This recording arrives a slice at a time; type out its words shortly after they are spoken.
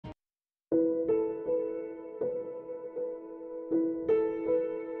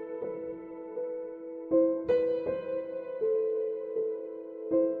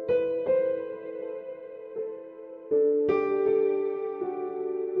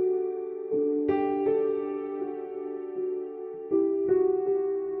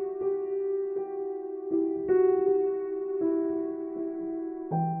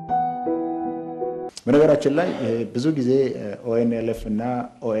በነገራችን ላይ ብዙ ጊዜ ONLF እና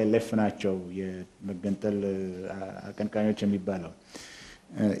OLF ናቸው የመገንጠል አቀንቃኞች የሚባለው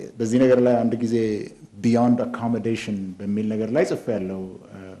በዚህ ነገር ላይ አንድ ጊዜ beyond accommodation በሚል ነገር ላይ ጽፌ ያለው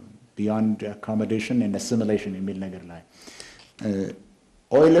beyond accommodation and assimilation የሚል ነገር ላይ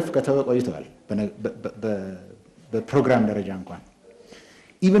OLF ከተወ ቆይቷል በፕሮግራም ደረጃ እንኳን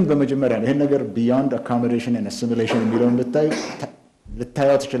even በመጀመሪያ ይሄን ነገር beyond accommodation and assimilation የሚለውን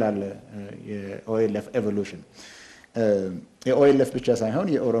ልታዩት ይችላል የOLF evolution የOLF ብቻ ሳይሆን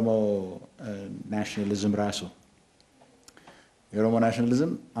የኦሮሞ ናሽናሊዝም ራሱ የኦሮሞ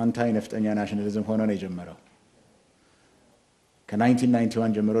ናሽናሊዝም አንታይ ነፍጠኛ ናሽናሊዝም ሆኖ ነው የጀመረው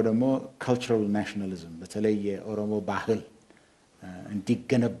ከ1991 ጀምሮ ደግሞ cultural nationalism በተለይ የኦሮሞ ባህል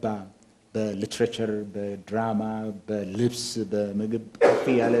እንዲገነባ በሊትሬቸር በድራማ በልብስ በምግብ ከፍ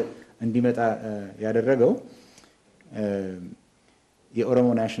ያለ እንዲመጣ ያደረገው የኦሮሞ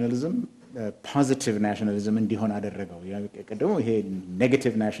ናሽናሊዝም ፖዚቲቭ ናሽናሊዝም እንዲሆን አደረገው ያቀደው ይሄ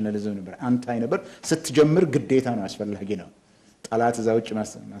ኔጌቲቭ ናሽናሊዝም ነበር አንታይ ነበር ስትጀምር ግዴታ ነው አስፈላጊ ነው ጣላት ዛውጭ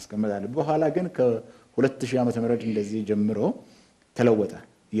ማስቀመጥ አለ በኋላ ግን ከ2000 ዓመተ ምህረት እንደዚህ ጀምሮ ተለወጠ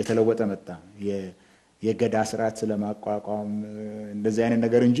እየተለወጠ መጣ የገዳ ስርዓት ስለማቋቋም እንደዚህ አይነት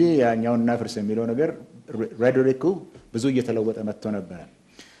ነገር እንጂ ያኛውና ፍርስ የሚለው ነገር ሬቶሪኩ ብዙ እየተለወጠ መጥቶ ነበር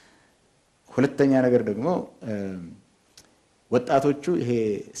ሁለተኛ ነገር ደግሞ ወጣቶቹ ይሄ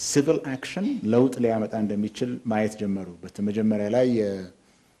ሲቪል አክሽን ለውጥ ሊያመጣ እንደሚችል ማየት ጀመሩ በመጀመሪያ ላይ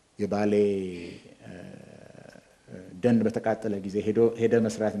የባሌ ደን በተቃጠለ ጊዜ ሄደ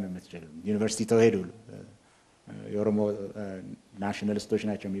መስራት ነው የምትችል ዩኒቨርሲቲ ተሄዱ የኦሮሞ ናሽናሊስቶች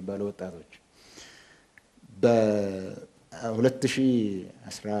ናቸው የሚባሉ ወጣቶች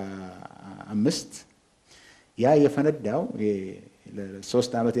በ2015 ያ የፈነዳው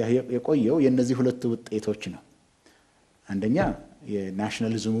ለ3 ዓመት የቆየው የነዚህ ሁለት ውጤቶች ነው አንደኛ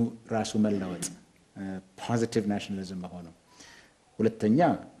የናሽናሊዝሙ ራሱ መለወጥ ፖዚቲቭ ናሽናሊዝም ሆኖ ሁለተኛ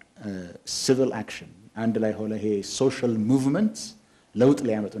ሲቪል አክሽን አንድ ላይ ሆነ ይሄ ሶሻል ሙቭመንት ለውጥ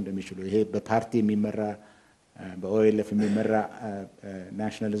ሊያመጡ እንደሚችሉ ይሄ በፓርቲ የሚመራ በኦኤልኤፍ የሚመራ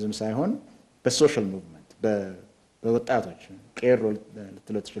ናሽናሊዝም ሳይሆን በሶሻል ሙቭመንት በወጣቶች ቄሮ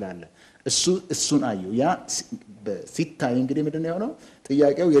ልትለው ትችላለህ እሱን አዩ ያ ሲታይ እንግዲህ ምንድነው የሆነው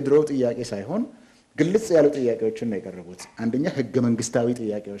ጥያቄው የድሮው ጥያቄ ሳይሆን ግልጽ ያሉ ጥያቄዎችን ነው ያቀረቡት አንደኛ ህገ መንግስታዊ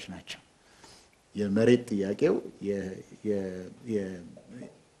ጥያቄዎች ናቸው የመሬት ጥያቄው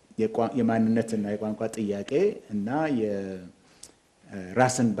የማንነትና የቋንቋ ጥያቄ እና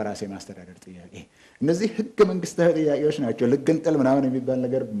የራስን በራስ የማስተዳደር ጥያቄ እነዚህ ህገ መንግስታዊ ጥያቄዎች ናቸው ለገንጠል ምናምን የሚባል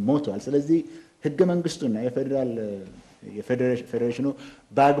ነገር ሞቷል ስለዚህ ህገ መንግስቱና የፌደሬሽኑ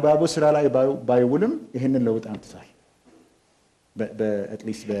በአግባቡ ስራ ላይ ባይውልም ይሄንን ለውጥ አምጥቷል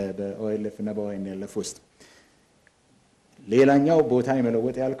በአትሊስት በኦኤልኤፍ እና በዋይኤንኤልኤፍ ውስጥ ሌላኛው ቦታ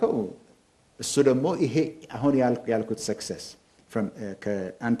የመለወጥ ያልከው እሱ ደግሞ ይሄ አሁን ያልኩት ሰክሰስ from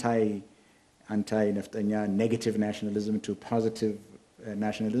anti ነፍጠኛ negative nationalism to positive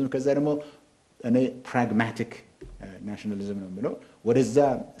nationalism ከዛ ደግሞ እኔ pragmatic nationalism ነው የምለው ወደዛ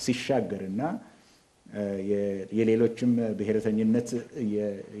ሲሻገርና የሌሎችም ብሔረተኝነት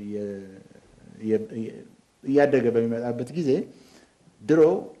ያደገ በሚመጣበት ጊዜ ድሮ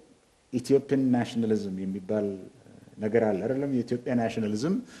ኢትዮጵያን ናሽናሊዝም የሚባል ነገር አለ አይደለም የኢትዮጵያ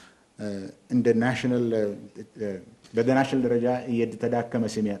ናሽናሊዝም እንደ ናሽናል በናሽናል ደረጃ እየተዳከመ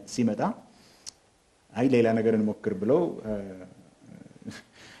ሲመጣ አይ ሌላ ነገር እንሞክር ብለው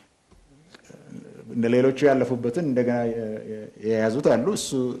እንደ ሌሎቹ ያለፉበትን እንደገና የያዙት አሉ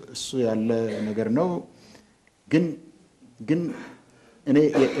እሱ ያለ ነገር ነው ግን እኔ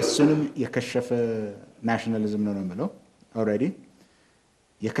እሱንም የከሸፈ ናሽናሊዝም ነው የምለው already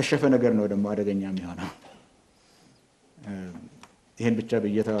የከሸፈ ነገር ነው ደግሞ አደገኛ የሚሆነው ይሄን ብቻ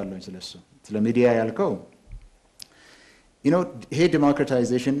በየታዋለኝ ስለሱ ስለ ሚዲያ ያልከው ይሄ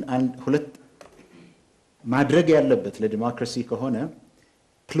ዲሞክራታይዜሽን አንድ ሁለት ማድረግ ያለበት ለዲሞክራሲ ከሆነ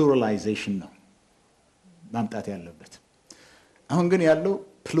ፕሉራላይዜሽን ነው ማምጣት ያለበት አሁን ግን ያለው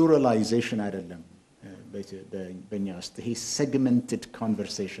ፕሉራላይዜሽን አይደለም በእኛ ውስጥ ይሄ ሴግመንትድ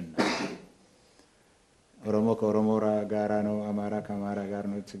ኮንቨርሴሽን ነው ኦሮሞ ከኦሮሞ ጋራ ነው አማራ ከአማራ ጋር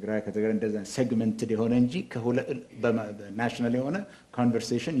ነው ትግራይ ከትግራይ እንደዛ ሴግመንትድ የሆነ እንጂ ናሽናል የሆነ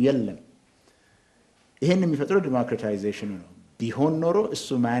ኮንቨርሴሽን የለም ይሄን የሚፈጥረው ዲሞክራታይዜሽን ነው ቢሆን ኖሮ እሱ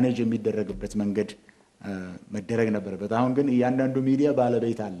ማኔጅ የሚደረግበት መንገድ መደረግ ነበርበት አሁን ግን እያንዳንዱ ሚዲያ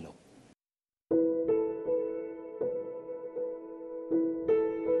ባለቤት አለው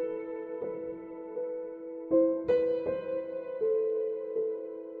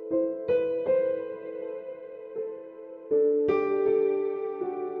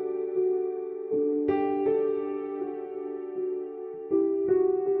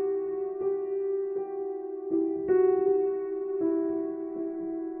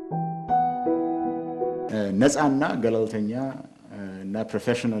ነፃና ገለልተኛ እና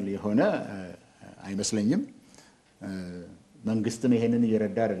ፕሮፌሽናል የሆነ አይመስለኝም መንግስትም ይሄንን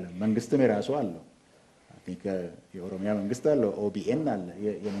እየረዳ አይደለም መንግስትም የራሱ አለው የኦሮሚያ መንግስት አለው ኦቢኤን አለ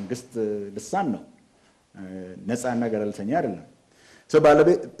የመንግስት ልሳን ነው ነፃና ገለልተኛ አይደለም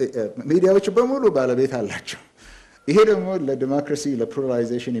ባለቤት ሚዲያዎች በሙሉ ባለቤት አላቸው ይሄ ደግሞ ለዲሞክራሲ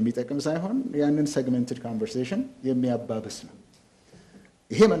ለፕሉራላይዜሽን የሚጠቅም ሳይሆን ያንን ሴግመንትድ ኮንቨርሴሽን የሚያባብስ ነው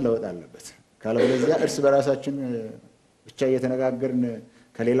ይሄ መለወጥ አለበት ካለበለዚያ እርስ በራሳችን ብቻ እየተነጋገርን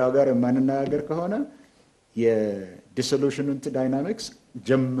ከሌላው ጋር የማንነጋገር ከሆነ የዲሶሉሽን ዳይናሚክስ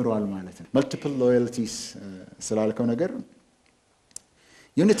ጀምሯል ማለት ነው መልቲፕል ሎያልቲስ ስላልከው ነገር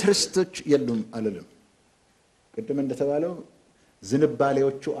ዩኒታሪስቶች የሉም አልልም ቅድም እንደተባለው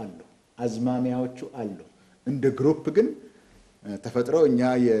ዝንባሌዎቹ አሉ አዝማሚያዎቹ አሉ እንደ ግሩፕ ግን ተፈጥሮ እኛ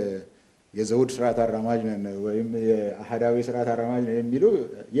የዘውድ ስርዓት አራማጅ ነን ወይም የአሃዳዊ ስርዓት አራማጅ ነን የሚሉ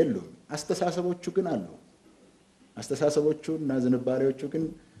የሉም አስተሳሰቦቹ ግን አሉ አስተሳሰቦቹ እና ዝንባሌዎቹ ግን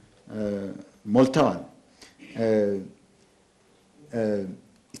ሞልተዋል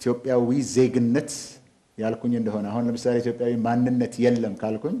ኢትዮጵያዊ ዜግነት ያልኩኝ እንደሆነ አሁን ለምሳሌ ኢትዮጵያዊ ማንነት የለም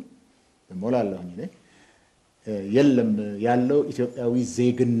ካልኩኝ ሞላለሁኝ እኔ የለም ያለው ኢትዮጵያዊ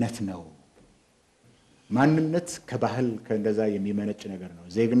ዜግነት ነው ማንነት ከባህል ከእንደዛ የሚመነጭ ነገር ነው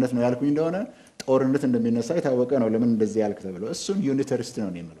ዜግነት ነው ያልኩኝ እንደሆነ ጦርነት እንደሚነሳ የታወቀ ነው ለምን እንደዚህ ያልክ ተብሎ እሱን ዩኒታሪስት ነው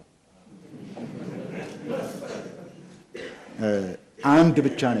የሚለው አንድ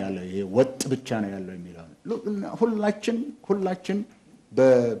ብቻ ነው ያለው ይሄ ወጥ ብቻ ነው ያለው የሚለው ሁላችን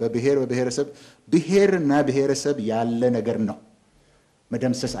በብሔረሰብ ብሔርና ብሔረሰብ ያለ ነገር ነው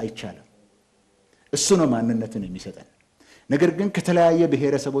መደምሰስ አይቻልም እሱ ነው ማንነትን የሚሰጠን ነገር ግን ከተለያየ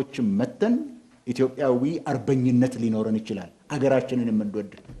ብሔረሰቦች መተን ኢትዮጵያዊ አርበኝነት ሊኖረን ይችላል አገራችንን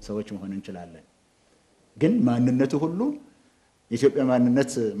የምንወድ ሰዎች መሆን እንችላለን ግን ማንነቱ ሁሉ ኢትዮጵያ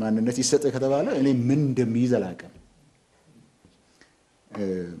ማንነት ይሰጥ ከተባለ እኔ ምን እንደሚይዘላቀም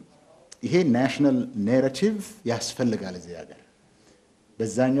ይሄ ናሽናል ናሬቲቭ ያስፈልጋል እዚህ ሀገር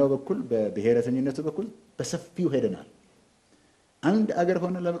በዛኛው በኩል በብሔረተኝነቱ በኩል በሰፊው ሄደናል አንድ አገር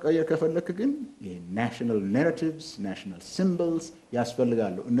ሆነ ለመቀየር ከፈለክ ግን ናሽናል ናሬቲቭስ ናሽናል ሲምቦልስ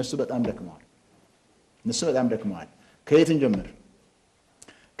ያስፈልጋሉ እነሱ በጣም ደክመዋል ከየት እንጀምር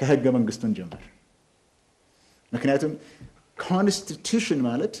ከሕገ መንግስቱን ጀምር ምክንያቱም ኮንስቲቱሽን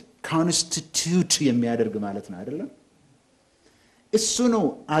ማለት ኮንስቲቱት የሚያደርግ ማለት ነው አይደለም እሱ ነው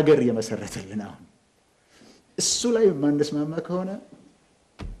አገር የመሰረተልን አሁን እሱ ላይ ማንስማማ ከሆነ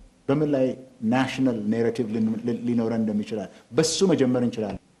በምን ላይ ናሽናል ናሬቲቭ ሊኖረን እንደሚችላል በሱ መጀመር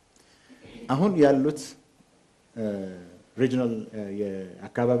እንችላለን አሁን ያሉት ሪጂናል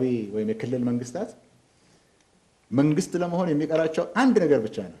የአካባቢ ወይም የክልል መንግስታት መንግስት ለመሆን የሚቀራቸው አንድ ነገር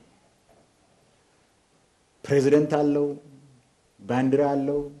ብቻ ነው ፕሬዚደንት አለው ባንዲራ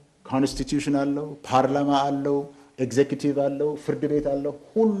አለው ኮንስቲቱሽን አለው ፓርላማ አለው ኤግዜኪዩቲቭ አለው ፍርድ ቤት አለው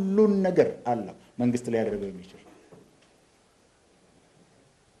ሁሉን ነገር አለው መንግስት ሊያደርገው የሚችል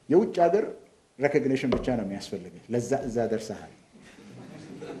የውጭ ሀገር ሪኮግኒሽን ብቻ ነው የሚያስፈልገው ለዛ እዛ ደርሰሃል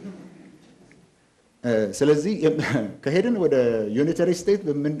ስለዚህ ከሄድን ወደ ዩኒታሪ ስቴት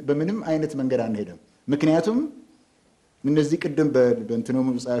በምንም አይነት መንገድ አንሄድም ምክንያቱም እነዚህ ቅድም በእንትኑ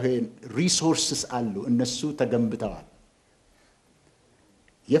መጻፌ ሪሶርስስ አሉ እነሱ ተገንብተዋል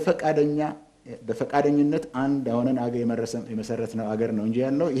በፈቃደኝነት አንድ ሆነን አገር የመሰረትነው አገር ነው እንጂ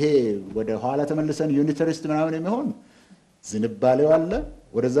ያለው ይሄ ወደ ኋላ ተመልሰን ዩኒታሪስት ምናምን የሚሆን ዝንባሌው አለ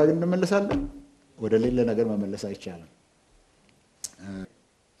ወደዛ ግን እንመለሳለን ወደ ሌላ ነገር መመለስ አይቻልም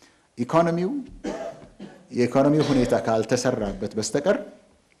የኢኮኖሚው ሁኔታ ካልተሰራበት በስተቀር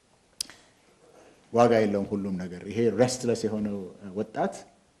ዋጋ የለውም ሁሉም ነገር ይሄ ሬስትለስ የሆነው ወጣት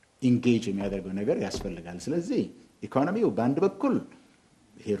ኢንጌጅ የሚያደርገው ነገር ያስፈልጋል ስለዚህ ኢኮኖሚው በአንድ በኩል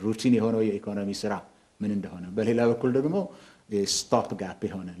ይሄ ሩቲን የሆነው የኢኮኖሚ ስራ ምን እንደሆነ በሌላ በኩል ደግሞ ስቶፕ ጋፕ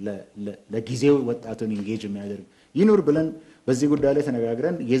የሆነ ለጊዜው ወጣቱን ኢንጌጅ የሚያደርግ ይኑር ብለን በዚህ ጉዳይ ላይ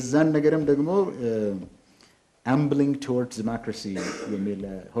ተነጋግረን የዛን ነገርም ደግሞ ambling towards democracy የሚል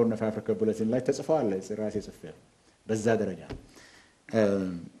ሆርን ኦፍ አፍሪካ ቡሌቲን ላይ ተጽፏል ራሴ ጽፌው በዛ ደረጃ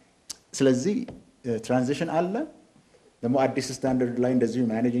ስለዚህ ትራንዚሽን አለ ደግሞ አዲስ ስታንዳርድ ላይ እንደዚሁ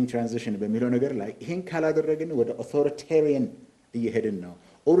ማኔጂንግ ትራንዚሽን በሚለው ነገር ላይ ይሄን ካላደረግን ወደ ኦቶሪቴሪያን እየሄድን ነው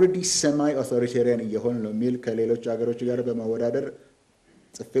ኦልሬዲ ሰማይ ኦቶሪቴሪያን እየሆን ነው የሚል ከሌሎች ሀገሮች ጋር በማወዳደር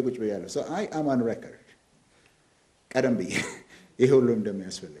ጽፌ ቁጭ ብያለሁ so I am on record ቀደም ብዬ ይሄ ሁሉ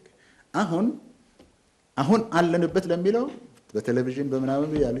እንደሚያስፈልግ አሁን አለንበት ለሚለው በቴሌቪዥን በመናበብ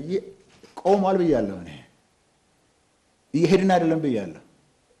ብያለሁ ቆሟል ብያለሁ እኔ ይሄድና አይደለም ብያለሁ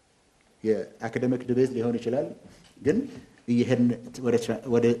የአካዳሚክ ዲቤት ሊሆን ይችላል ግን ይሄን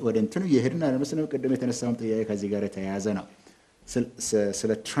ወደ እንትኑ ይሄድና ለምሳሌ ቀደም የተነሳው ጥያቄ ከዚህ ጋር ተያያዘ ነው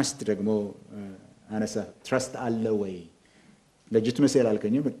ስለ ትረስት ደግሞ አነሳ ትረስት አለ ወይ legitimacy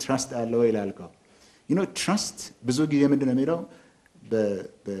ያላልከኝም ትረስት አለ ወይ ላልከው trust ብዙ ጊዜ ምንድነው የሚለው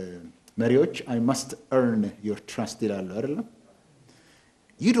በመሪዎች I must earn your trust ይላሉ አይደለም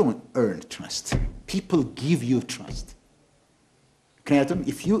you don't earn trust people give you trust ምክንያቱም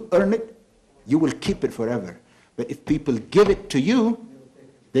if you earn it you will keep it forever but if people give it to you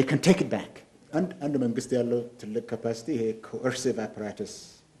they can take it back and መንግስት ያለው ትልቅ ካፓሲቲ ይሄ coercive apparatus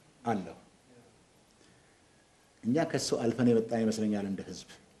አለው እኛ ከሱ አልፈን የመጣ ይመስለኛል እንደ ህዝብ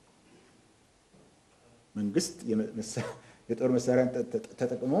መንግስት የጦር መሳሪያን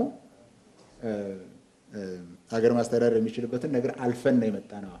ተጠቅሞ ሀገር ማስተዳደር የሚችልበትን ነገር አልፈን ነው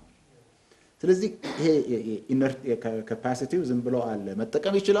የመጣ ነው ስለዚህ ይሄ ኢነር ካፓሲቲው ዝም ብሎ አለ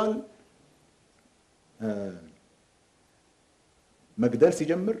መጠቀም ይችላል መግደል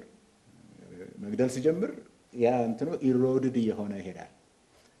ሲጀምር ያ እንትኑ ኢሮድድ የሆነ ይሄዳል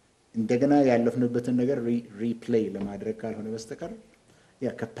እንደገና ያለፍንበትን ነገር ሪፕሌይ ለማድረግ ካልሆነ በስተቀር ያ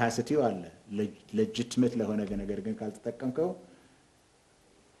ካፓሲቲው አለ legitimate ለሆነ ነገር ግን ካልተጠቀምከው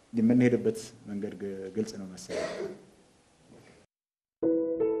የምንሄድበት መንገድ ግልጽ ነው መሰለኝ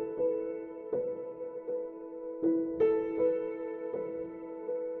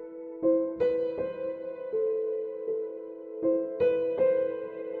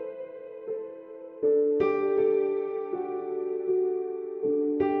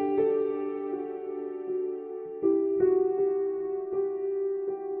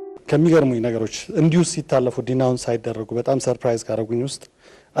ከሚገርሙኝ ነገሮች እንዲሁ ሲታለፉ ዲናውንስ ሳይደረጉ በጣም ሰርፕራይዝ ካረጉኝ ውስጥ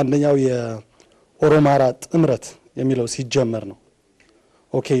አንደኛው የኦሮማራ ጥምረት የሚለው ሲጀመር ነው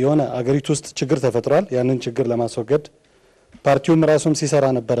ኦኬ የሆነ አገሪቱ ውስጥ ችግር ተፈጥሯል ያንን ችግር ለማስወገድ ፓርቲውም ራሱም ሲሰራ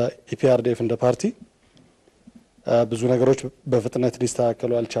ነበር ኢፒአርዲኤፍ እንደ ፓርቲ ብዙ ነገሮች በፍጥነት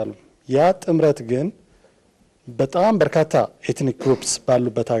ሊስተካከሉ አልቻሉም ያ ጥምረት ግን በጣም በርካታ ኤትኒክ ግሩፕስ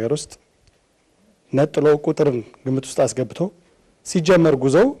ባሉበት ሀገር ውስጥ ነጥሎ ቁጥርን ግምት ውስጥ አስገብቶ ሲጀመር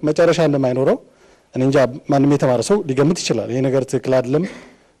ጉዞው መጨረሻ እንደማይኖረው እኔ እንጃ ማንንም የተማረ ሰው ሊገምት ይችላል ይሄ ነገር ትክክል አይደለም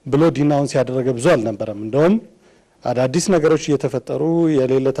ብሎ ዲናውንስ ያደረገ ብዙ አልነበረም እንደውም አዳዲስ ነገሮች እየተፈጠሩ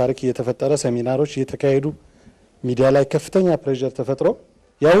የሌለ ታሪክ እየተፈጠረ ሴሚናሮች እየተካሄዱ ሚዲያ ላይ ከፍተኛ ፕሬሸር ተፈጥሮ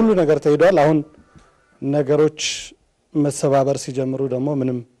ያ ሁሉ ነገር ተይዷል አሁን ነገሮች መሰባበር ሲጀምሩ ደግሞ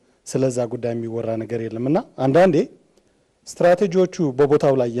ምንም ስለዛ ጉዳይ የሚወራ ነገር የለምና አንዳንዴ ስትራቴጂዎቹ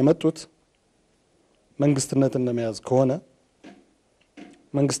በቦታው ላይ የመጡት መንግስትነትን ለመያዝ ከሆነ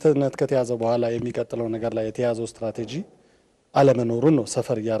መንግስትነት ከተያዘ በኋላ የሚቀጥለው ነገር ላይ የተያዘው ስትራቴጂ አለመኖሩን ነው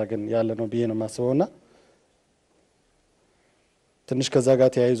ሰፈር ያረጋን ያለ ነው ብዬ ነው ማስበውና ትንሽ ከዛ ጋር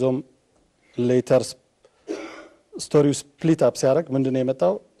ተያይዞም ሌተር ስቶሪው ስፕሊት አፕ ሲያረግ ምንድነው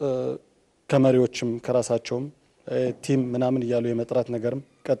የመጣው ከመሪዎችም ከራሳቸውም ቲም ምናምን ይያሉ የመጥራት ነገርም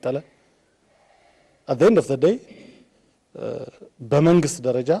ቀጠለ at the end of the day በመንግስት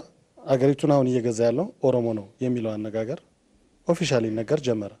ደረጃ አገሪቱን አሁን እየገዛ ያለው ኦሮሞ ነው የሚለው አነጋገር ኦፊሻሊ ነገር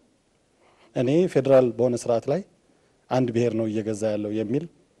ጀመረ እኔ ፌደራል በሆነ ስርዓት ላይ አንድ ብሔር ነው እየገዛ ያለው የሚል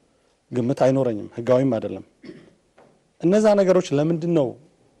ግምት አይኖረኝም ህጋዊም አይደለም እነዛ ነገሮች ለምንድን ነው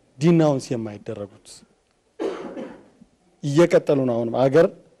ዲናውንስ የማይደረጉት እየቀጠሉ ነው አሁን አገር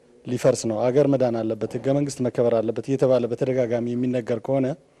ሊፈርስ ነው አገር መዳን አለበት ሕገ-መንግስት መከበር አለበት እየተባለ በተደጋጋሚ የሚነገር ከሆነ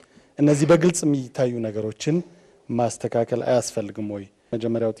እነዚህ በግልጽ የሚታዩ ነገሮችን ማስተካከል አያስፈልግም ወይ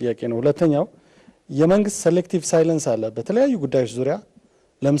መጀመሪያው ጥያቄ ነው ሁለተኛው የመንግስት ሴሌክቲቭ ሳይለንስ አለ በተለያዩ ጉዳዮች ዙሪያ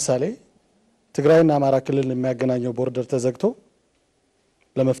ለምሳሌ ትግራይና አማራ ክልል የሚያገናኘው ቦርደር ተዘግቶ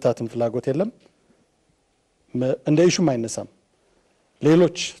ለመፍታትም ፍላጎት የለም እንደ ኢሹም አይነሳም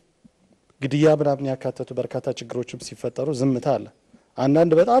ሌሎች ግድያ ምናምን ያካተቱ በርካታ ችግሮችም ሲፈጠሩ ዝምታ አለ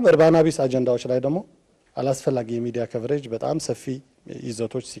አንዳንድ በጣም እርባና ቢስ አጀንዳዎች ላይ ደግሞ አላስፈላጊ የሚዲያ ከቨሬጅ በጣም ሰፊ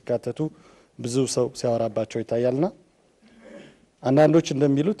ይዘቶች ሲካተቱ ብዙ ሰው ሲያወራባቸው ይታያልና አንዳንዶች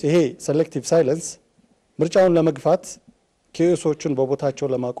እንደሚሉት ይሄ ሴሌክቲቭ ሳይለንስ ምርጫውን ለመግፋት ኬዮሶችን በቦታቸው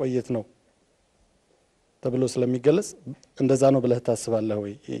ለማቆየት ነው ተብሎ ስለሚገለጽ እንደዛ ነው ብለህ ታስባለህ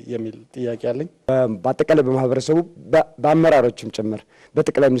ወይ የሚል ጥያቄ አለኝ በአጠቃላይ በማህበረሰቡ በአመራሮችም ጭምር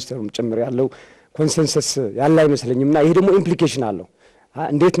በጠቅላይ ሚኒስትሩም ጭምር ያለው ኮንሰንሰስ ያለ አይመስለኝምና ይሄ ደግሞ ኢምፕሊኬሽን አለው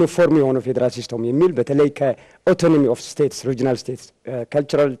እንዴት ነው ፎርም የሆነው ፌደራል ሲስተም የሚል በተለይ ከኦቶኖሚ ኦፍ ስቴትስ ሪጂናል ስቴትስ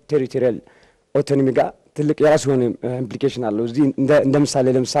ካልቸራል ቴሪቶሪያል ኦቶኖሚ ጋር ትልቅ የራሱ የሆነ ኢምፕሊኬሽን አለው እዚህ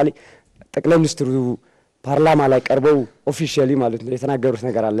ለምሳሌ ጠቅላይ ሚኒስትሩ ፓርላማ ላይ ቀርበው ኦፊሻሊ ማለት ነው የተናገሩት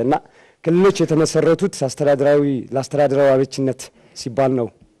ነገር አለና ክልሎች የተመሰረቱት ለአስተዳደራዊ አበችነት ሲባል ነው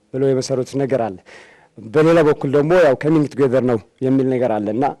ብለው የመሰረቱት ነገር አለ በሌላ በኩል ደግሞ ያው ኮሚንግ ቱጌዘር ነው የሚል ነገር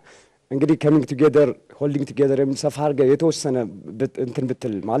አለና እንግዲህ ኮሚንግ ቱጌዘር ሆልዲንግ ቱጌዘር የሚሰፋ አርገ የተወሰነ እንትን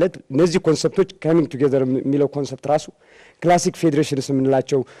ብትል ማለት እነዚህ ኮንሰፕቶች ኮሚንግ ቱጌዘር የሚለው ኮንሰፕት ራሱ ክላሲክ ፌዴሬሽንስ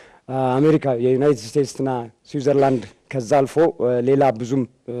የምንላቸው አሜሪካ የዩናይትድ ስቴትስና ስዊዘርላንድ ከዛ አልፎ ሌላ ብዙም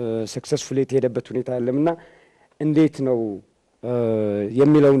ሰክሰስፉል የተሄደበት ሁኔታ የለምና እንዴት ነው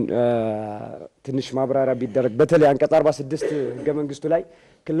የሚለውን ትንሽ ማብራሪያ ቢደረግ በተለይ አንቀጽ 46 ሕገ መንግስቱ ላይ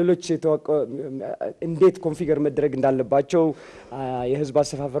ክልሎች እንዴት ኮንፊገር መደረግ እንዳለባቸው የህዝብ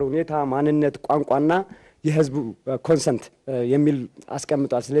አሰፋፈር ሁኔታ ማንነት ቋንቋና የህዝቡ ኮንሰንት የሚል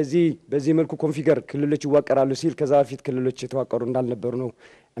አስቀምጧል ስለዚህ በዚህ መልኩ ኮንፊገር ክልሎች ይዋቀራሉ ሲል ከዛ በፊት ክልሎች የተዋቀሩ እንዳልነበሩ ነው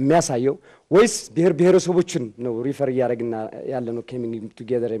የሚያሳየው ወይስ ብሔረሰቦችን ነው ሪፈር ያደርግና ያለ ነው coming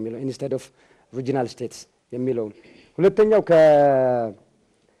together የሚለው instead of regional states የሚለው ሁለተኛው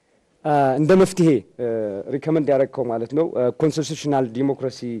እንደ መፍትሄ ሪከመንድ ያደረገው ማለት ነው ኮንስቲቱሽናል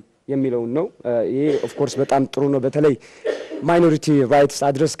ዲሞክራሲ የሚለው ነው ይሄ ኦፍ ኮርስ በጣም ጥሩ ነው በተለይ ማይኖሪቲ ራይትስ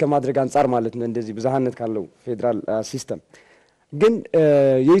አድረስ ከማድረግ አንፃር ማለት ነው እንደዚህ ብዛሃነት ካለው ፌደራል ሲስተም ግን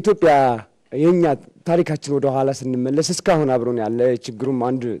የኢትዮጵያ የኛ ታሪካችን ወደ ኋላ ስንመለስ እስካሁን አብሮን ያለ ችግሩም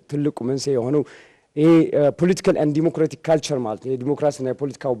አንድ ትልቁ መንስኤ የሆነው ይሄ ፖለቲካል ኤንድ ዲሞክራቲክ ካልቸር ማለት ነው የዲሞክራሲና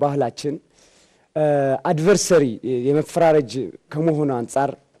የፖለቲካው ባህላችን አድቨርሰሪ የመፈራረጅ ከመሆኑ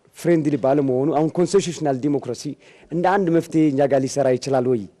አንፃር ፍሬንድሊ ባለመሆኑ አሁን ኮንስቲቱሽናል ዲሞክራሲ እንደ አንድ መፍትሄ እኛ ጋር ሊሰራ ይችላል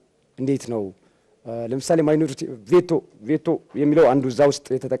ወይ እንዴት ነው ለምሳሌ ማይኖሪቲ ቬቶ የሚለው አንዱ እዛ ውስጥ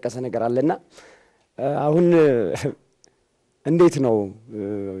የተጠቀሰ ነገር አለና አሁን እንዴት ነው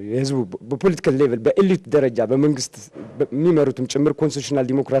የህዝቡ በፖለቲካል ሌቭል በኤሊት ደረጃ በመንግስት የሚመሩትም ጭምር ኮንስቲቱሽናል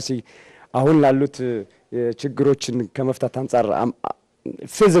ዲሞክራሲ አሁን ላሉት ችግሮችን ከመፍታት አንፃር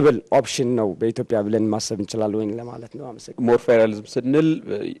feasible option ነው በኢትዮጵያ ብለን ማሰብ እንችላለን ወይ ለማለት ነው አመሰግናለሁ ሞር ፌደራሊዝም ስንል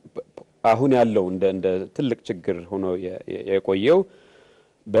አሁን ያለው እንደ ትልቅ ችግር ሆኖ የቆየው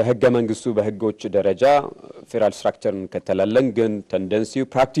በህገ መንግስቱ በህጎች ደረጃ ፌደራል ስትራክቸርን ከተላለን ግን ቴንደንሲው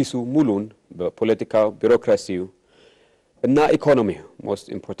ፕራክቲሱ ሙሉን በፖለቲካው ቢሮክራሲው እና ኢኮኖሚ ሞስት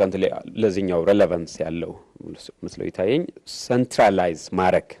ኢምፖርታንትሊ ለዚህኛው ሬሌቫንስ ያለው መስሎ ይታየኝ ሴንትራላይዝ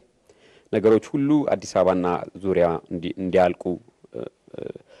ማድረግ ነገሮች ሁሉ አዲስ አበባና ዙሪያ እንዲያልቁ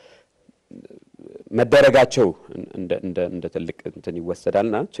መደረጋቸው እንደ ትልቅ እንትን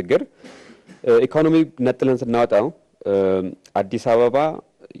ይወሰዳልና ችግር ኢኮኖሚ ነጥለን ስናወጣው አዲስ አበባ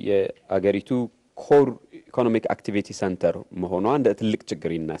የአገሪቱ ኮር ኢኮኖሚክ አክቲቪቲ ሴንተር መሆኗ እንደ ትልቅ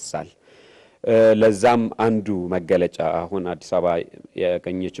ችግር ይነሳል ለዛም አንዱ መገለጫ አሁን አዲስ አበባ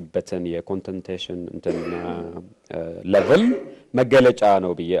ያገኘችበትን የኮንሰንትሬሽን እንትን ሌቨል መገለጫ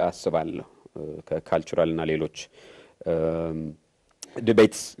ነው ብዬ አስባለሁ ከካልቸራልና ሌሎች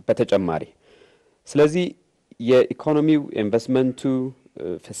ዲቤትስ በተጨማሪ ስለዚህ የኢኮኖሚው ኢንቨስትመንቱ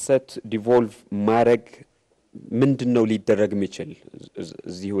ፍሰት ዲቮልቭ ማድረግ ምንድነው ሊደረግ የሚችል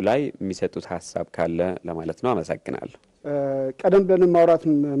እዚሁ ላይ የሚሰጡት ሐሳብ ካለ ለማለት ነው አመሰግናለሁ ቀደም ብለን ማውራት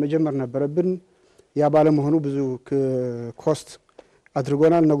መጀመር ነበረብን ያ ባለ መሆኑ ብዙ ኮስት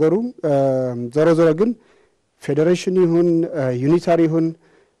አድርጎናል ነገሩ ዘሮ ግን ፌዴሬሽን ይሁን ዩኒታሪ ይሁን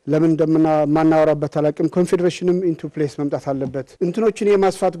ለምን እንደማናወራበት አላቅም ኮንፌዴሬሽንም ኢንቱ ፕሌስ መምጣት አለበት እንትኖችን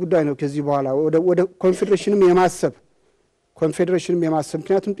የማስፋት ጉዳይ ነው ከዚህ በኋላ ወደ ኮንፌዴሬሽንም የማሰብ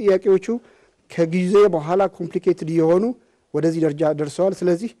ምክንያቱም ጥያቄዎቹ ከጊዜ በኋላ ኮምፕሊኬትድ የሆኑ ወደዚህ ደረጃ ደርሰዋል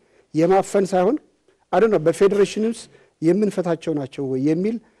ስለዚህ የማፈን ሳይሆን አይደለም በፌዴሬሽንስ የምንፈታቸው ናቸው ወይ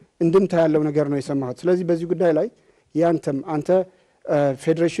የሚል እንድምታ ያለው ነገር ነው የሰማሁት ስለዚህ በዚህ ጉዳይ ላይ አንተ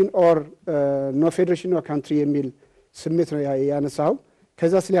ፌዴሬሽን ኦር ኖ ፌዴሬሽን ኖ ካንትሪ የሚል ስሜት ነው ያነሳው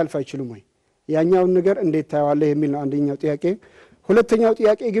ከዛ ስሊያልፍ አይችልም ወይ ያኛውን ነገር እንዴት ታያዋለህ የሚል ነው አንደኛው ጥያቄ ሁለተኛው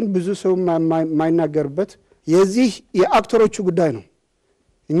ጥያቄ ግን ብዙ ሰው ማይናገርበት የዚህ የአክተሮቹ ጉዳይ ነው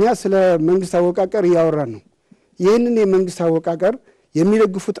እኛ ስለ መንግስት አወቃቀር ያወራን ነው ይሄንን የመንግስት አወቃቀር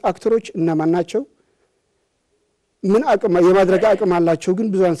የሚደግፉት አክተሮች እነማን ናቸው ምን አቅም የማድረግ አቅም አላቸው ግን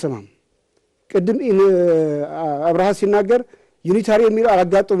ብዙ አንሰማም ቅድም አብርሃ ሲናገር ዩኒታሪ የሚል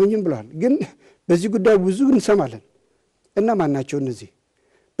አላጋጠመኝም ብሏል ግን በዚህ ጉዳይ ብዙ እንሰማለን እነማን ናቸው እነዚህ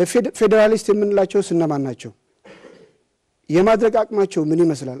በፌደራሊስት የምንላቸው እነማን ናቸው የማድረግ አቅማቸው ምን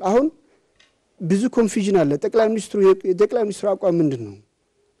ይመስላል አሁን ብዙ ኮንፊዥን አለ ጠቅላይ ሚኒስትሩ አቋም ምንድነው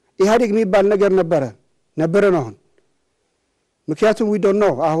ኢህአዴግ የሚባል ነገር ነበረ ነው አሁን ምክንያቱም we don't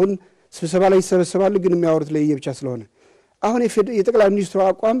know አሁን ስብሰባ ላይ ይሰበሰባሉ ግን የሚያወሩት ለየብቻ ስለሆነ አሁን የጠቅላይ ሚኒስትሩ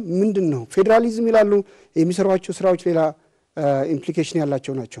አቋም ምንድነው ፌደራሊዝም ይላሉ የሚሰሯቸው ስራዎች ሌላ ኢምፕሊኬሽን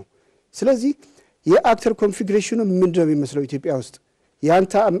ያላቸው ናቸው ስለዚህ የአክተር ኮንፊግሬሽኑ ምንድነው የሚመስለው ኢትዮጵያ ውስጥ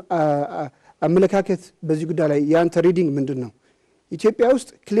ያንተ አመለካከት በዚህ ጉዳይ ላይ ያንተ ሪዲንግ ምንድነው ኢትዮጵያ ውስጥ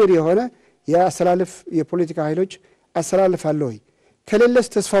ክሊር የሆነ ያሰላልፍ የፖለቲካ ኃይሎች አሰላልፍ አለ ወይ ከሌለስ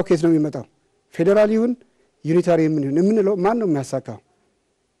ተስፋው ከየት ነው የሚመጣው ፌደራል ይሁን ዩኒታሪ የምንለው ማን ነው የሚያሳካው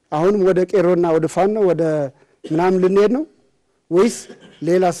አሁንም ወደ ቄሮና ወደ ፋኖ ወደ ምናምን ልንሄድ ነው ወይስ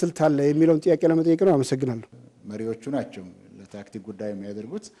ሌላ ስልት አለ የሚለውን ጥያቄ ለመጠየቅ ነው አመሰግናለሁ መሪዎቹ ናቸው ለታክቲክ ጉዳይ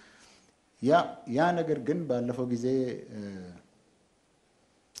የሚያደርጉት ያ ነገር ግን ባለፈው ጊዜ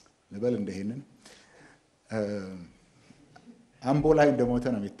ልበል እንደሄንን አምቦ ላይ እንደሞተ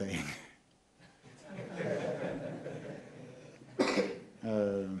ነው የሚታየኝ።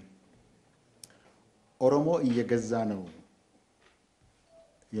 ኦሮሞ እየገዛ ነው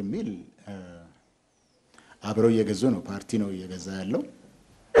የሚል አብረው እየገዙ ነው፣ ፓርቲ ነው እየገዛ ያለው።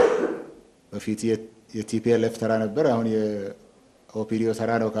 በፊት የቲፒኤልኤፍ ተራ ነበር፣ አሁን የኦፒዲዮ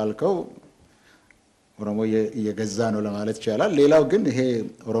ተራ ነው ካልከው ኦሮሞ እየገዛ ነው ለማለት ይቻላል። ሌላው ግን ይሄ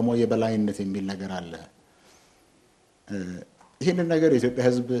ኦሮሞ የበላይነት የሚል ነገር አለ። ይህንን ነገር የኢትዮጵያ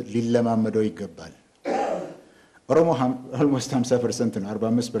ሕዝብ ሊለማመደው ይገባል። ኦሮሞ ኦልሞስት 50% ነው፣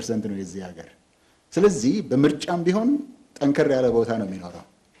 45% ነው የዚህ ሀገር። ስለዚህ በምርጫም ቢሆን ጠንከር ያለ ቦታ ነው የሚኖረው።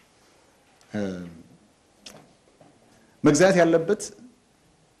 መግዛት ያለበት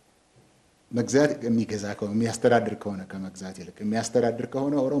መግዛት የሚገዛ ከሆነ የሚያስተዳድር ከሆነ ከመግዛት ይልቅ የሚያስተዳድር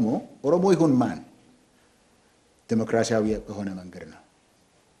ከሆነ ኦሮሞ ይሁን ማን ዲሞክራሲያዊ በሆነ መንገድ ነው።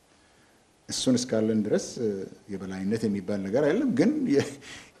 እሱን እስካለን ድረስ የበላይነት የሚባል ነገር አይደለም። ግን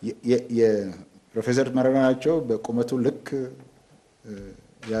የፕሮፌሰር መረራ ናቸው በቁመቱ ልክ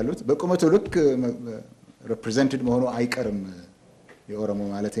ያሉት በቁመቱ ልክ ሪፕሬዘንትድ መሆኑ አይቀርም የኦሮሞ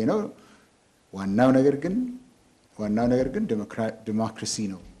ማለት ነው። ዋናው ነገር ግን ዲሞክራሲ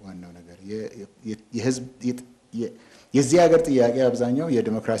ነው። ዋናው ነገር የህዝብ የዚህ ሀገር ጥያቄ አብዛኛው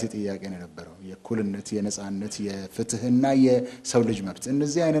የዲሞክራሲ ጥያቄ ነው የነበረው። የእኩልነት፣ የነጻነት፣ የፍትህና የሰው ልጅ መብት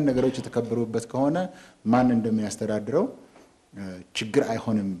እነዚህ አይነት ነገሮች የተከበሩበት ከሆነ ማን እንደሚያስተዳድረው ችግር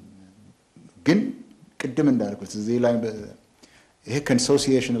አይሆንም። ግን ቅድም እንዳልኩት እዚህ ላይ ይሄ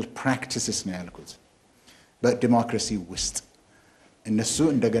ኮንሶሲዬሽናል ፕራክቲስስ ነው ያልኩት። በዲሞክራሲ ውስጥ እነሱ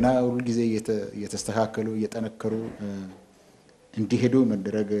እንደገና ሁሉ ጊዜ እየተስተካከሉ እየጠነከሩ እንዲሄዱ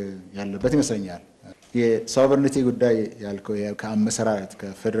መደረግ ያለበት ይመስለኛል። የሶቨርኒቲ ጉዳይ ያልከው ከአመሰራረት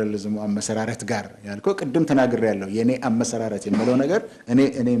ከፌደራሊዝሙ አመሰራረት ጋር ያልከው ቅድም ተናግሬ ያለው የኔ አመሰራረት የሚለው ነገር እኔ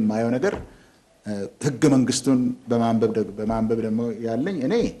የማየው ነገር ሕገ መንግስቱን በማንበብ ደግሞ ያለኝ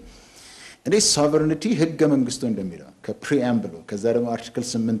እኔ ሶቨርኒቲ ሕገ መንግስቱ እንደሚለው ከፕሪአምብሉ ከዛ ደግሞ አርቲክል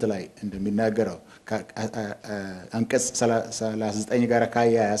 8 ላይ እንደሚናገረው አንቀጽ 39 ጋር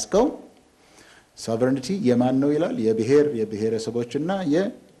ካያያዝከው ሶቨርኒቲ የማን ነው ይላል? የብሔረሰቦችና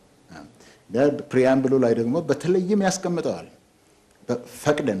ፕሪአምብሉ ላይ ደግሞ በተለይም ያስቀምጠዋል።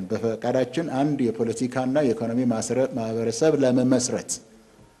 በፈቃዳችን አንድ የፖለቲካና የኢኮኖሚ ማህበረሰብ ለመመስረት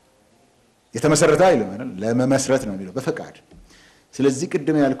የተመሰረተ አይልም አይደል? ለመመስረት ነው የሚለው በፈቃድ። ስለዚህ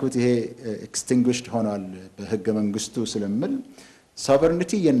ቅድም ያልኩት ይሄ ኤክስቲንጉሽድ ሆኗል በህገ መንግስቱ ስለምል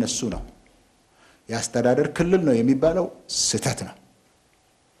ሶቨርኒቲ የነሱ ነው። የአስተዳደር ክልል ነው የሚባለው ስህተት ነው።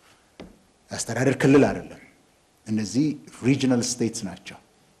 የአስተዳደር ክልል አይደለም። እነዚህ ሪጂናል ስቴትስ ናቸው።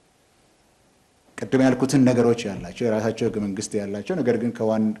 ቅድም ያልኩትን ነገሮች ያላቸው የራሳቸው ህገ መንግስት ያላቸው ነገር ግን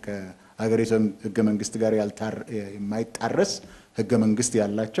ከሀገሪቱ ህገ መንግስት ጋር የማይጣረስ ህገ መንግስት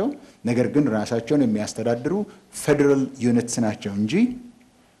ያላቸው ነገር ግን ራሳቸውን የሚያስተዳድሩ ፌደራል ዩኒትስ ናቸው እንጂ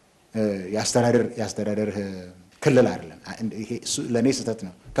የአስተዳደር ክልል አይደለም። ይሄ ለኔ ስህተት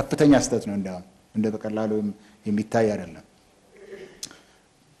ነው፣ ከፍተኛ ስህተት ነው። እንደውም እንደ በቀላሉ የሚታይ አይደለም።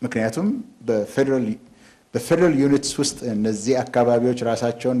 ምክንያቱም በፌደራል ዩኒትስ ውስጥ እነዚህ አካባቢዎች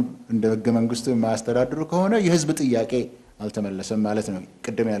ራሳቸውን እንደ ህገ መንግስቱ የማያስተዳድሩ ከሆነ የህዝብ ጥያቄ አልተመለሰም ማለት ነው።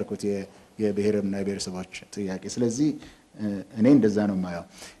 ቅድም ያልኩት የብሔርና የብሔረሰቦች ጥያቄ። ስለዚህ እኔ እንደዛ ነው የማየው።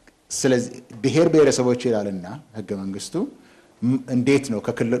 ስለዚህ ብሔር ብሔረሰቦች ይላልና ህገ መንግስቱ እንዴት ነው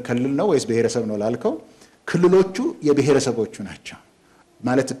ክልል ነው ወይስ ብሔረሰብ ነው ላልከው፣ ክልሎቹ የብሔረሰቦቹ ናቸው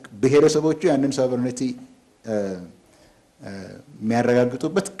ማለት ብሔረሰቦቹ ያንን ሶቨርኒቲ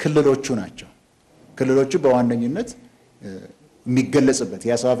የሚያረጋግጡበት ክልሎቹ ናቸው። ክልሎቹ በዋነኝነት የሚገለጽበት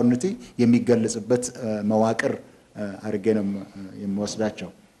ያ ሶቨርኒቲ የሚገለጽበት መዋቅር አድርጌ ነው የሚወስዳቸው።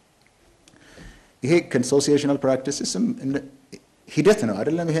 ይሄ ኮንሶሲዬሽናል ፕራክቲስም ሂደት ነው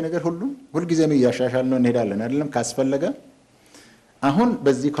አይደለም? ይሄ ነገር ሁልጊዜም እያሻሻል ነው እንሄዳለን አይደለም? ካስፈለገ አሁን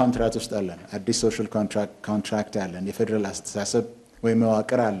በዚህ ኮንትራክት ውስጥ አለን፣ አዲስ ሶሻል ኮንትራክት አለን፣ የፌደራል አስተሳሰብ ወይም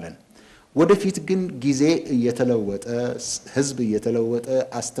መዋቅር አለን። ወደፊት ግን ጊዜ እየተለወጠ ህዝብ እየተለወጠ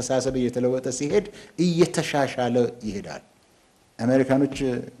አስተሳሰብ እየተለወጠ ሲሄድ እየተሻሻለ ይሄዳል። አሜሪካኖች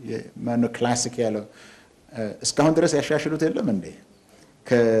ማነው ክላሲክ ያለው እስካሁን ድረስ ያሻሽሉት የለም እንዴ?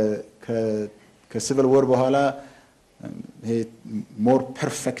 ከሲቪል ወር በኋላ ይሄ ሞር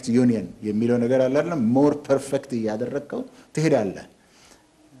ፐርፌክት ዩኒየን የሚለው ነገር አለ አይደለም? ሞር ፐርፌክት እያደረግከው ትሄዳለህ።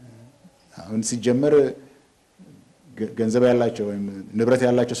 አሁን ሲጀመር ገንዘብ ያላቸው ወይም ንብረት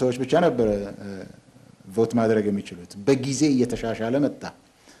ያላቸው ሰዎች ብቻ ነበር ቮት ማድረግ የሚችሉት። በጊዜ እየተሻሻለ መጣ።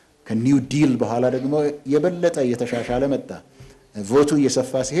 ከኒው ዲል በኋላ ደግሞ የበለጠ እየተሻሻለ መጣ። ቮቱ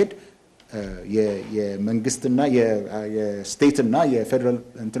እየሰፋ ሲሄድ የመንግስትና የስቴትና የፌደራል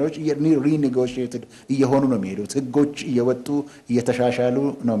እንትኖች ሪኔጎሺየትድ እየሆኑ ነው የሚሄዱት ህጎች እየወጡ እየተሻሻሉ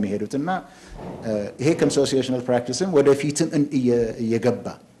ነው የሚሄዱትና ይሄ ኮንሶሲዬሽናል ፕራክቲስም ወደፊትም እየገባ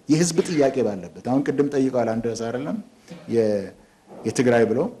የህዝብ ጥያቄ ባለበት አሁን ቅድም ጠይቀዋል አንድ አይደለም የትግራይ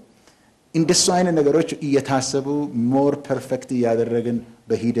ብሎ እንደሱ አይነት ነገሮች እየታሰቡ ሞር ፐርፌክት ያደረግን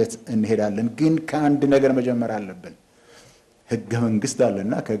በሂደት እንሄዳለን ግን ከአንድ ነገር መጀመር አለብን ሕገ-መንግስት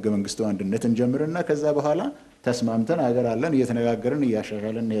አለና ከሕገ-መንግስቱ አንድነት እንጀምርና ከዛ በኋላ ተስማምተን ሀገር አለን እየተነጋገርን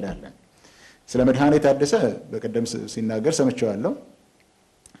እያሻሻለን እንሄዳለን ስለ መድኃኒት ታደሰ በቀደም ሲናገር ሰምቻለሁ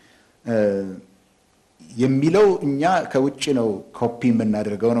የሚለው እኛ ከውጭ ነው ኮፒ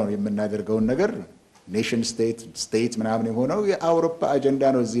የምናደርገው ነገር ኔሽን ስቴት ምናምን የሆነው የአውሮፓ አጀንዳ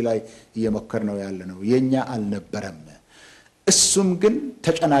ነው እዚህ ላይ እየሞከር ነው ያለ ነው የኛ አልነበረም እሱም ግን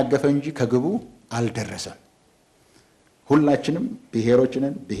ተጨናገፈ እንጂ ከግቡ አልደረሰም ሁላችንም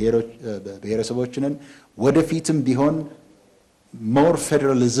ብሔረሰቦችንን ወደፊትም ቢሆን ሞር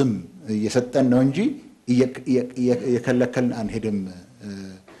ፌደራሊዝም እየሰጠን ነው እንጂ እየከለከልን አንሄድም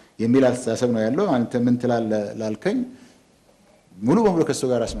የሚል አስተሳሰብ ነው ያለው አንተ ምን ትላለህ ላልከኝ ሙሉ በሙሉ ከሱ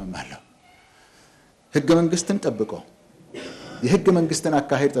ጋር አስማማለሁ ሕገ-መንግስትን ጠብቆ የሕገ-መንግስትን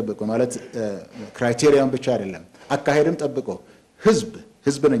አካሄድ ጠብቆ ማለት ክራይቴሪያውን ብቻ አይደለም አካሄድም ጠብቆ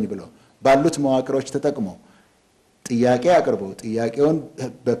ህዝብ ነኝ ብሎ ባሉት መዋቅሮች ተጠቅሞ ጥያቄ አቅርቦ ጥያቄውን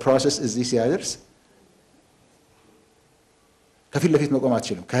በፕሮሰስ እዚህ ሲያደርስ ከፊት ለፊት መቆም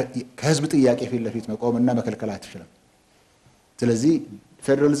አትችልም ከህዝብ ጥያቄ ፊት ለፊት መቆምና መከልከል አትችልም ስለዚህ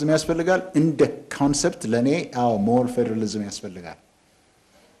ፌደራሊዝም ያስፈልጋል እንደ ኮንሰፕት ለኔ ሞር ፌደራሊዝም ያስፈልጋል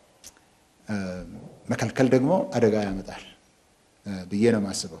መከልከል ደግሞ አደጋ ያመጣል ብዬ ነው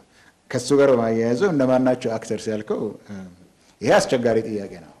ማስበው ከሱ ጋር ማያያዘው እንደማናቸው አክተርስ ያልከው ይሄ አስቸጋሪ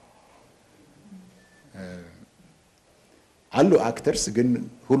ጥያቄ ነው አሉ አክተርስ ግን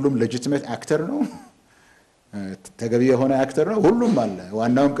ሁሉም ሌጂቲሜት አክተር ነው ተገቢ የሆነ አክተር ነው ሁሉም አለ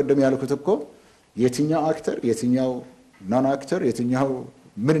ዋናውም ቅድም ያልኩት እኮ የትኛው አክተር የትኛው non actor የትኛው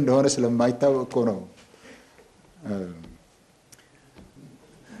ምን እንደሆነ ስለማይታወቅ እኮ ነው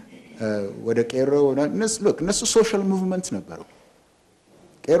ወደ ቄሮ እነሱ ሶሻል ሙቭመንት ነበሩ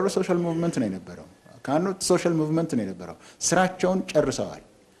ቄሮ ሶሻል ሙቭመንት ነው የነበረው ካኑ ሶሻል ሙቭመንት ነው የነበረው ስራቸውን ጨርሰዋል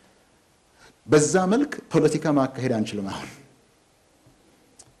በዛ መልክ ፖለቲካ ማካሄድ አንችልም አሁን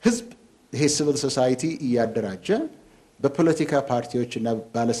ህዝብ ይሄ ሲቪል ሶሳይቲ እያደራጀ በፖለቲካ ፓርቲዎችና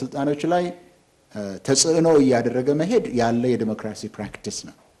ባለስልጣኖች ላይ ተጽዕኖ እያደረገ መሄድ ያለ የዲሞክራሲ ፕራክቲስ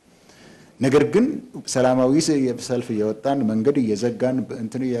ነው ነገር ግን ሰላማዊ ሰልፍ እየወጣን መንገድ እየዘጋን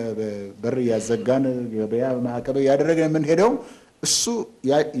እንትን በር እያዘጋን ገበያ ማዕቀብ እያደረገ ምን ሄደው እሱ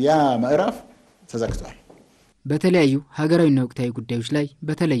ያ ምዕራፍ ተዘግቷል በተለያዩ ሀገራዊና ወቅታዊ ጉዳዮች ላይ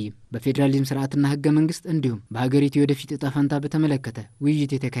በተለይም በፌደራሊዝም ስርዓትና ሕገ-መንግስት እንዲሁም በሀገሪቱ ወደፊት ዕጣ ፈንታ በተመለከተ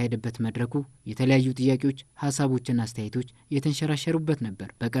ውይይት የተካሄደበት መድረኩ የተለያዩ ጥያቄዎች ሐሳቦችና አስተያየቶች የተንሸራሸሩበት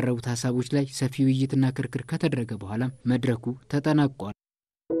ነበር በቀረቡት ሐሳቦች ላይ ሰፊ ውይይትና ክርክር ከተደረገ በኋላ መድረኩ ተጠናቋል